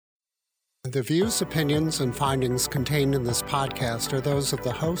The views, opinions, and findings contained in this podcast are those of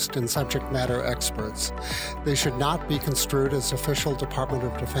the host and subject matter experts. They should not be construed as official Department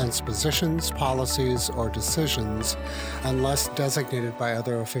of Defense positions, policies, or decisions unless designated by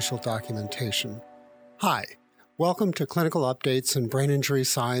other official documentation. Hi, welcome to Clinical Updates in Brain Injury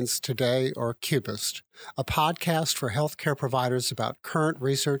Science Today, or CUBIST, a podcast for healthcare providers about current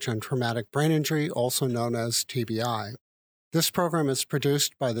research on traumatic brain injury, also known as TBI. This program is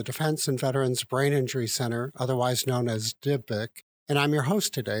produced by the Defense and Veterans Brain Injury Center, otherwise known as DVBIC, and I'm your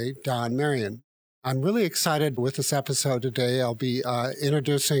host today, Don Marion. I'm really excited with this episode today. I'll be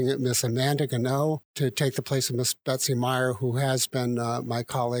introducing Ms. Amanda Gonneau to take the place of Ms. Betsy Meyer, who has been my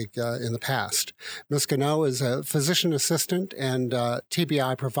colleague in the past. Ms. Gonneau is a physician assistant and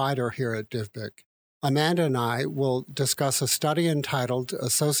TBI provider here at DVBIC. Amanda and I will discuss a study entitled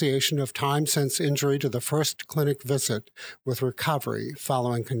Association of Time Since Injury to the First Clinic Visit with Recovery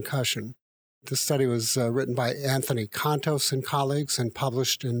Following Concussion. The study was written by Anthony Contos and colleagues and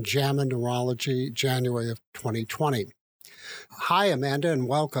published in JAMA Neurology, January of 2020. Hi, Amanda, and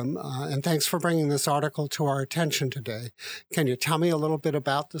welcome, and thanks for bringing this article to our attention today. Can you tell me a little bit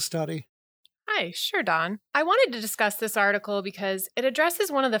about the study? Hi, sure, Don. I wanted to discuss this article because it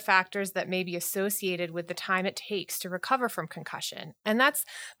addresses one of the factors that may be associated with the time it takes to recover from concussion, and that's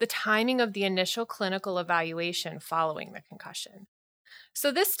the timing of the initial clinical evaluation following the concussion.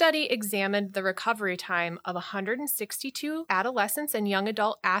 So this study examined the recovery time of 162 adolescents and young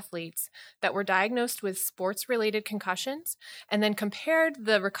adult athletes that were diagnosed with sports-related concussions, and then compared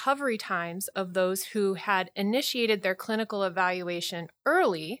the recovery times of those who had initiated their clinical evaluation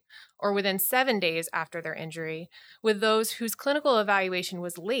early or within 7 days after their injury with those whose clinical evaluation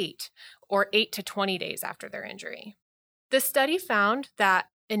was late or 8 to 20 days after their injury. This study found that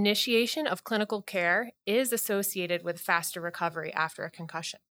initiation of clinical care is associated with faster recovery after a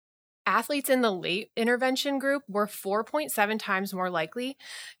concussion. Athletes in the late intervention group were 4.7 times more likely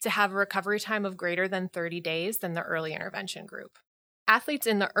to have a recovery time of greater than 30 days than the early intervention group. Athletes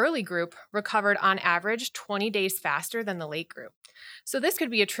in the early group recovered on average 20 days faster than the late group. So this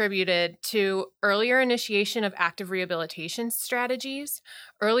could be attributed to earlier initiation of active rehabilitation strategies,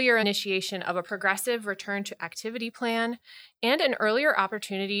 earlier initiation of a progressive return to activity plan, and an earlier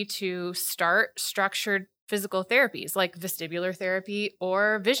opportunity to start structured physical therapies like vestibular therapy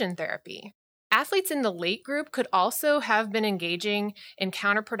or vision therapy. Athletes in the late group could also have been engaging in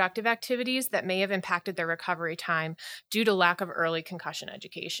counterproductive activities that may have impacted their recovery time due to lack of early concussion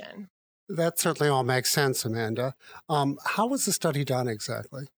education. That certainly all makes sense, Amanda. How was the study done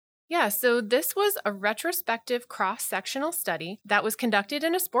exactly? Yeah, so this was a retrospective cross-sectional study that was conducted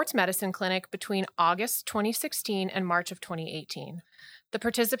in a sports medicine clinic between August 2016 and March of 2018. The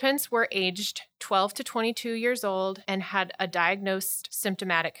participants were aged 12 to 22 years old and had a diagnosed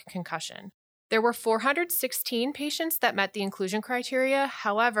symptomatic concussion. There were 416 patients that met the inclusion criteria.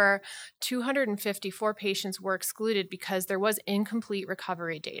 However, 254 patients were excluded because there was incomplete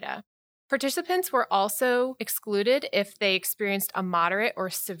recovery data. Participants were also excluded if they experienced a moderate or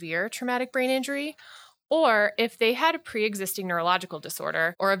severe traumatic brain injury, or if they had a pre-existing neurological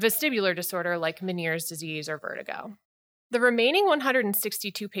disorder or a vestibular disorder like Meniere's disease or vertigo. The remaining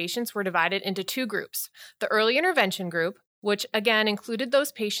 162 patients were divided into two groups: the early intervention group, which again included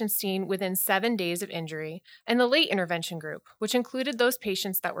those patients seen within 7 days of injury, and the late intervention group, which included those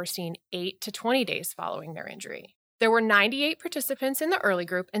patients that were seen 8 to 20 days following their injury. There were 98 participants in the early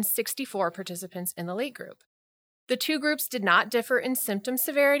group and 64 participants in the late group. The two groups did not differ in symptom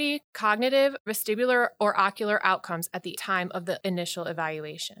severity, cognitive, vestibular, or ocular outcomes at the time of the initial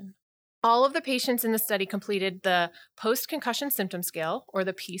evaluation. All of the patients in the study completed the post-concussion symptom scale, or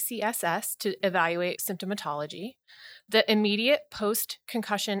the PCSS, to evaluate symptomatology, the immediate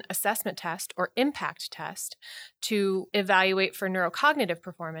post-concussion assessment test, or IMPACT test, to evaluate for neurocognitive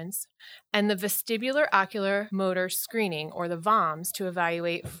performance, and the vestibular ocular motor screening, or the VOMS, to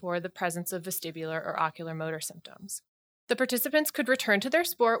evaluate for the presence of vestibular or ocular motor symptoms. The participants could return to their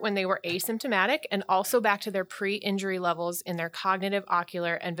sport when they were asymptomatic and also back to their pre-injury levels in their cognitive,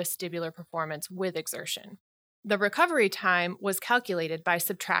 ocular, and vestibular performance with exertion. The recovery time was calculated by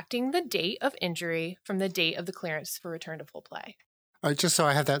subtracting the date of injury from the date of the clearance for return to full play. All right, just so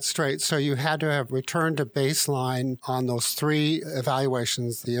I have that straight, so you had to have returned to baseline on those three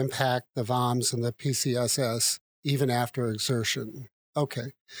evaluations, the IMPACT, the VOMS, and the PCSS, even after exertion.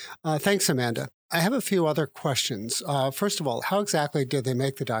 Okay. Thanks, Amanda. I have a few other questions. First of all, how exactly did they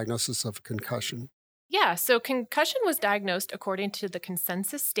make the diagnosis of concussion? Yeah, so concussion was diagnosed according to the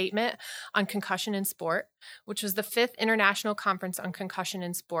Consensus Statement on Concussion in Sport, which was the 5th International Conference on Concussion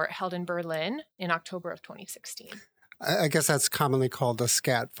in Sport held in Berlin in October of 2016. I guess that's commonly called the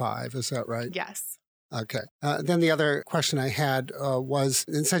SCAT-5, is that right? Yes. Okay. Then the other question I had was,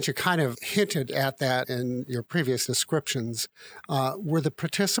 and since you kind of hinted at that in your previous descriptions, were the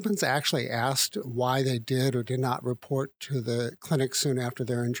participants actually asked why they did or did not report to the clinic soon after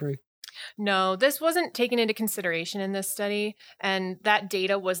their injury? No, this wasn't taken into consideration in this study, and that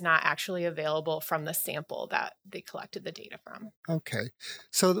data was not actually available from the sample that they collected the data from. Okay.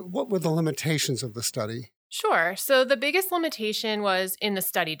 So what were the limitations of the study? Sure. So the biggest limitation was in the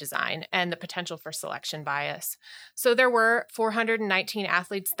study design and the potential for selection bias. So there were 419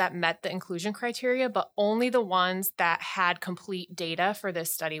 athletes that met the inclusion criteria, but only the ones that had complete data for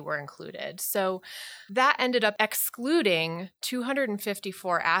this study were included. So that ended up excluding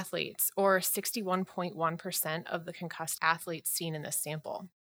 254 athletes, or 61.1% of the concussed athletes seen in this sample.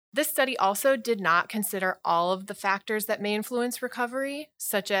 This study also did not consider all of the factors that may influence recovery,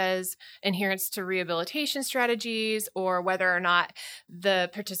 such as adherence to rehabilitation strategies or whether or not the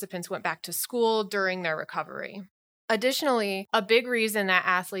participants went back to school during their recovery. Additionally, a big reason that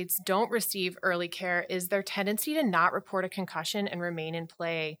athletes don't receive early care is their tendency to not report a concussion and remain in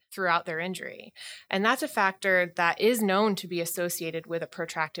play throughout their injury. And that's a factor that is known to be associated with a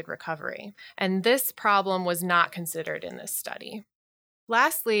protracted recovery. And this problem was not considered in this study.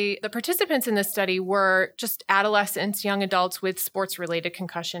 Lastly, the participants in this study were just adolescents, young adults with sports-related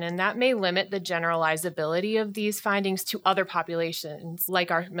concussion, and that may limit the generalizability of these findings to other populations, like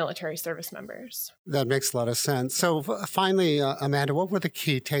our military service members. That makes a lot of sense. So finally, Amanda, what were the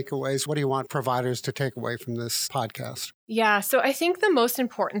key takeaways? What do you want providers to take away from this podcast? Yeah, so I think the most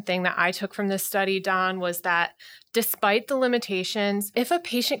important thing that I took from this study, Don, was that despite the limitations, if a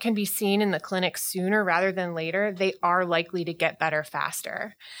patient can be seen in the clinic sooner rather than later, they are likely to get better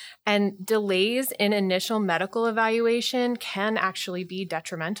faster. And delays in initial medical evaluation can actually be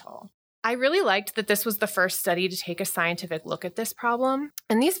detrimental. I really liked that this was the first study to take a scientific look at this problem.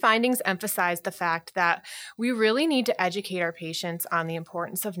 And these findings emphasize the fact that we really need to educate our patients on the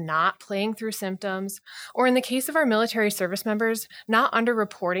importance of not playing through symptoms, or in the case of our military service members, not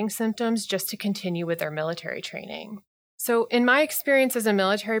underreporting symptoms just to continue with their military training. So in my experience as a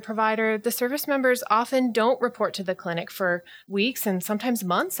military provider, the service members often don't report to the clinic for weeks and sometimes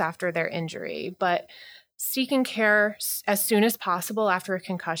months after their injury, but seeking care as soon as possible after a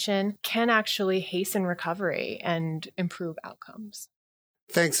concussion can actually hasten recovery and improve outcomes.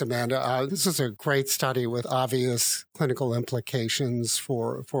 Thanks, Amanda. This is a great study with obvious clinical implications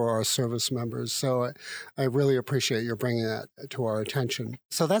for our service members. So I really appreciate your bringing that to our attention.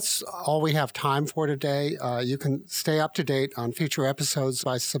 So that's all we have time for today. You can stay up to date on future episodes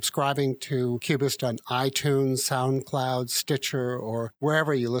by subscribing to Cubist on iTunes, SoundCloud, Stitcher, or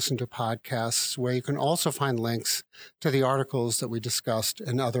wherever you listen to podcasts, where you can also find links to the articles that we discussed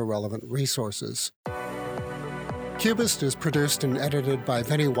and other relevant resources. Cubist is produced and edited by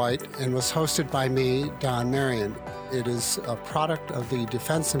Vinnie White and was hosted by me, Don Marion. It is a product of the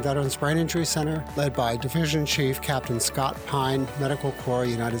Defense and Veterans Brain Injury Center, led by Division Chief Captain Scott Pine, Medical Corps,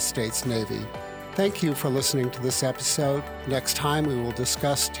 United States Navy. Thank you for listening to this episode. Next time, we will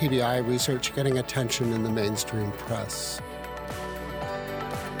discuss TBI research getting attention in the mainstream press.